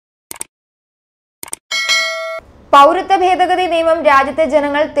പൗരത്വ ഭേദഗതി നിയമം രാജ്യത്തെ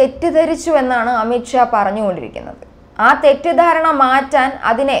ജനങ്ങൾ തെറ്റിദ്ധരിച്ചുവെന്നാണ് അമിത്ഷാ പറഞ്ഞുകൊണ്ടിരിക്കുന്നത്. ആ തെറ്റിദ്ധാരണ മാറ്റാൻ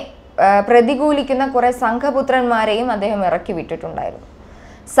അതിനെ പ്രതികൂലിക്കുന്ന കുറെ സംഘപുത്രന്മാരെയും അദ്ദേഹം ഇറക്കി വിട്ടിട്ടുണ്ടായിരുന്നു.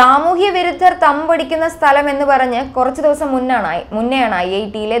 സാമൂഹ്യ വിരുദ്ധർ തമ്പടിക്കുന്ന സ്ഥലം എന്ന് പറഞ്ഞ് കുറച്ചു ദിവസം മുന്നെയാണ്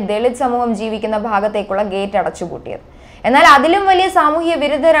IIT-യിലെ ദളിത് സമൂഹം ജീവിക്കുന്ന ഭാഗത്തേക്കുള്ള ഗേറ്റ് അടച്ചുപൂട്ടിയത്. എന്നാൽ അതിലും വലിയ സാമൂഹ്യ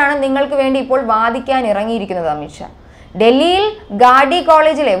വിരുദ്ധരാണ് നിങ്ങൾക്ക് വേണ്ടി ഇപ്പോൾ വാദിക്കാൻ ഇറങ്ങിയിരിക്കുന്നത് അമിത്ഷാ. ഡൽഹിയിൽ ഗാഡി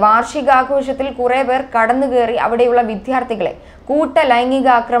കോളേജിലെ വാർഷികാഘോഷത്തിൽ കുറെ പേർ കടന്നു കയറി അവിടെയുള്ള വിദ്യാർത്ഥികളെ കൂട്ട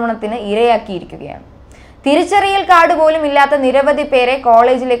ലൈംഗികാക്രമണത്തിന് ഇരയാക്കിയിരിക്കുകയാണ്. തിരിച്ചറിയൽ കാർഡ് പോലും ഇല്ലാത്ത നിരവധി പേരെ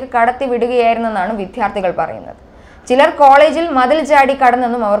കോളേജിലേക്ക് കടത്തി വിടുകയായിരുന്നെന്നാണ് വിദ്യാർത്ഥികൾ പറയുന്നത്. ചിലർ കോളേജിൽ മതിൽ ചാടി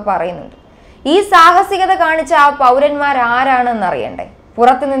കടന്നെന്നും അവർ പറയുന്നുണ്ട്. ഈ സാഹസികത കാണിച്ച ആ പൗരന്മാർ ആരാണെന്ന് അറിയണ്ടേ?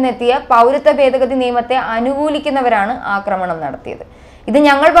 പുറത്തു നിന്നെത്തിയ പൗരത്വ ഭേദഗതി നിയമത്തെ അനുകൂലിക്കുന്നവരാണ് ആക്രമണം നടത്തിയത്. ഇത്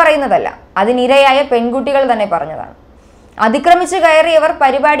ഞങ്ങൾ പറയുന്നതല്ല, അതിനിരയായ പെൺകുട്ടികൾ തന്നെ പറഞ്ഞതാണ്. അതിക്രമിച്ചു കയറിയവർ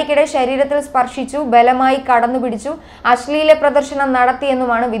പരിപാടിക്കിടെ ശരീരത്തിൽ സ്പർശിച്ചു, ബലമായി കടന്നുപിടിച്ചു, അശ്ലീല പ്രദർശനം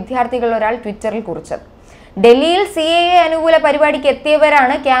നടത്തിയെന്നുമാണ് വിദ്യാർത്ഥികൾ ഒരാൾ ട്വിറ്ററിൽ കുറിച്ചത്. ഡൽഹിയിൽ CAA അനുകൂല പരിപാടിക്ക്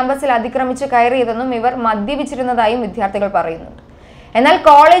എത്തിയവരാണ് ക്യാമ്പസിൽ അതിക്രമിച്ചു കയറിയതെന്നും ഇവർ മദ്യപിച്ചിരുന്നതായും വിദ്യാർത്ഥികൾ പറയുന്നുണ്ട്. എന്നാൽ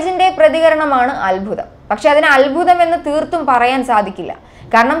കോളേജിന്റെ പ്രതികരണമാണ് അത്ഭുതം. പക്ഷെ അതിന് അത്ഭുതമെന്ന് തീർത്തും പറയാൻ സാധിക്കില്ല.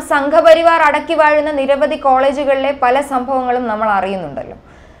 കാരണം സംഘപരിവാർ അടക്കി വാഴുന്ന നിരവധി കോളേജുകളിലെ പല സംഭവങ്ങളും നമ്മൾ അറിയുന്നുണ്ടല്ലോ.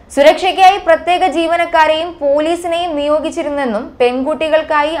 സുരക്ഷയ്ക്കായി പ്രത്യേക ജീവനക്കാരെയും പോലീസിനെയും നിയോഗിച്ചിരുന്നെന്നും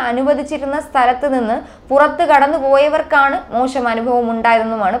പെൺകുട്ടികൾക്കായി അനുവദിച്ചിരുന്ന സ്ഥലത്ത് നിന്ന് പുറത്തു കടന്നുപോയവർക്കാണ് മോശം അനുഭവം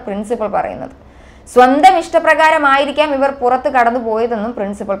ഉണ്ടായതെന്നുമാണ് പ്രിൻസിപ്പൽ പറയുന്നത്. സ്വന്തം ഇഷ്ടപ്രകാരമായിരിക്കാം ഇവർ പുറത്ത് കടന്നുപോയതെന്നും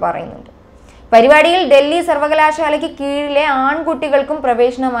പ്രിൻസിപ്പൽ പറയുന്നുണ്ട്. പരിപാടിയിൽ ഡൽഹി സർവകലാശാലയ്ക്ക് കീഴിലെ ആൺകുട്ടികൾക്കും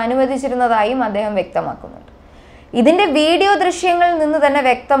പ്രവേശനം അനുവദിച്ചിരുന്നതായും അദ്ദേഹം വ്യക്തമാക്കുന്നുണ്ട്. ഇതിന്റെ വീഡിയോ ദൃശ്യങ്ങളിൽ നിന്ന് തന്നെ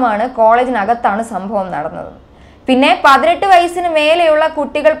വ്യക്തമാണ് കോളേജിനകത്താണ് സംഭവം നടന്നത്. പിന്നെ 18 വയസ്സിന് മേലെയുള്ള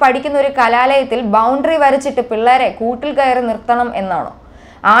കുട്ടികൾ പഠിക്കുന്ന ഒരു കലാലയത്തിൽ ബൗണ്ടറി വരച്ചിട്ട് പിള്ളേരെ കൂട്ടിൽ കയറി നിർത്തണം എന്നാണോ?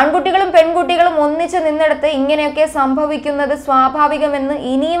 ആൺകുട്ടികളും പെൺകുട്ടികളും ഒന്നിച്ച് നിന്നെടുത്ത് ഇങ്ങനെയൊക്കെ സംഭവിക്കുന്നത് സ്വാഭാവികമെന്ന്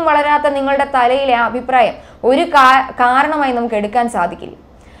ഇനിയും വളരാത്ത നിങ്ങളുടെ തലയിലെ അഭിപ്രായം ഒരു കാരണമായി നമുക്ക് എടുക്കാൻ സാധിക്കില്ല.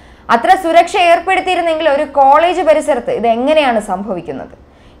 അത്ര സുരക്ഷ ഏർപ്പെടുത്തിയിരുന്നെങ്കിൽ ഒരു കോളേജ് പരിസരത്ത് ഇത് എങ്ങനെയാണ് സംഭവിക്കുന്നത്?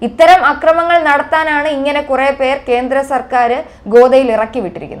 ഇത്തരം അക്രമങ്ങൾ നടത്താനാണ് ഇങ്ങനെ കുറെ പേർ കേന്ദ്ര സർക്കാർ ഗോദയിൽ ഇറക്കി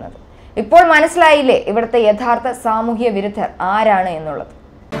വിട്ടിരിക്കുന്നത്. ഇപ്പോൾ മനസ്സിലായില്ലേ ഇവിടുത്തെ യഥാർത്ഥ സാമൂഹ്യ വിരുദ്ധർ ആരാണ് എന്നുള്ളത്?